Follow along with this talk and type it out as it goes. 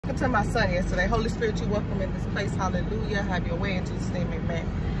talking to my son yesterday. Holy Spirit, you welcome in this place. Hallelujah. Have your way in Jesus' name. Amen.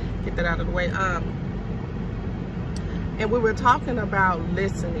 Get that out of the way. And we were talking about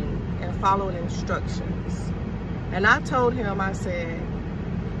listening and following instructions. And I told him, I said,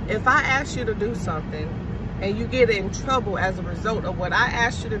 if I ask you to do something and you get in trouble as a result of what I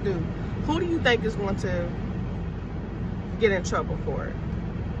asked you to do, who do you think is going to get in trouble for it?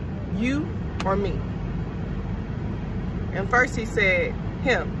 You or me? And first he said,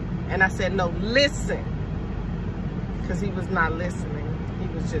 him. And I said, no, listen. Because he was not listening. He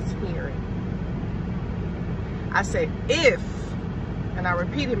was just hearing. I said, if, and I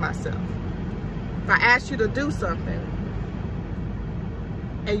repeated myself, if I ask you to do something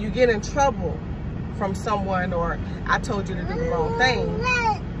and you get in trouble from someone, or I told you to do the wrong thing,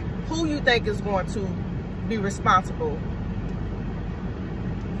 who you think is going to be responsible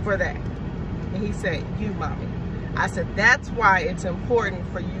for that? And he said, you, mommy. I said, that's why it's important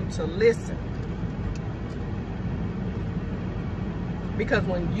for you to listen. Because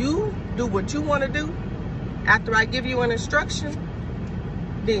when you do what you want to do, after I give you an instruction,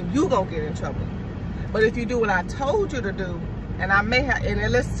 then you gonna get in trouble. But if you do what I told you to do, and I may have, and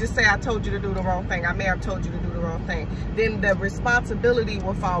let's just say I told you to do the wrong thing, I may have told you to do the wrong thing, then the responsibility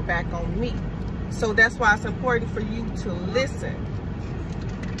will fall back on me. So that's why it's important for you to listen.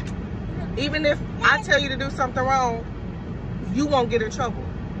 Even if I tell you to do something wrong, you won't get in trouble.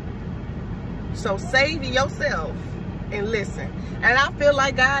 So save yourself and listen. And I feel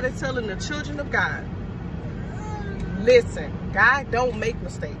like God is telling the children of God, listen. God don't make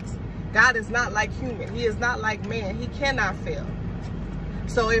mistakes. God is not like human. He is not like man. He cannot fail.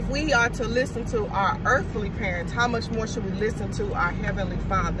 So if we are to listen to our earthly parents, how much more should we listen to our Heavenly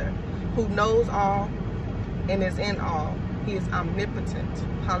Father, who knows all and is in all? He is omnipotent.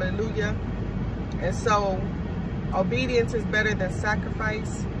 Hallelujah. And so obedience is better than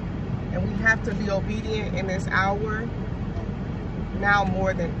sacrifice. And we have to be obedient in this hour, now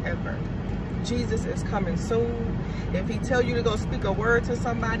more than ever. Jesus is coming soon. If he tell you to go speak a word to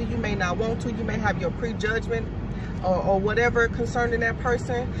somebody, you may not want to. You may have your prejudgment or whatever concerning that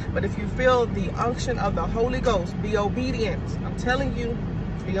person. But if you feel the unction of the Holy Ghost, be obedient. I'm telling you,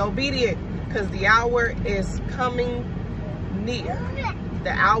 be obedient, because the hour is coming near.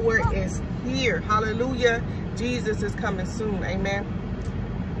 The hour is here. Hallelujah. Jesus is coming soon. Amen.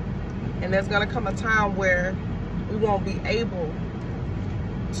 And there's going to come a time where we won't be able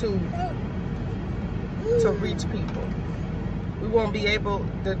to reach people. We won't be able,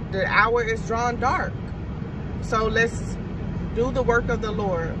 the hour is drawn dark. So let's do the work of the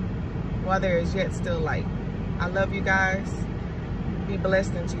Lord while there is yet still light. I love you guys. Be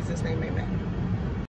blessed in Jesus' name. Amen.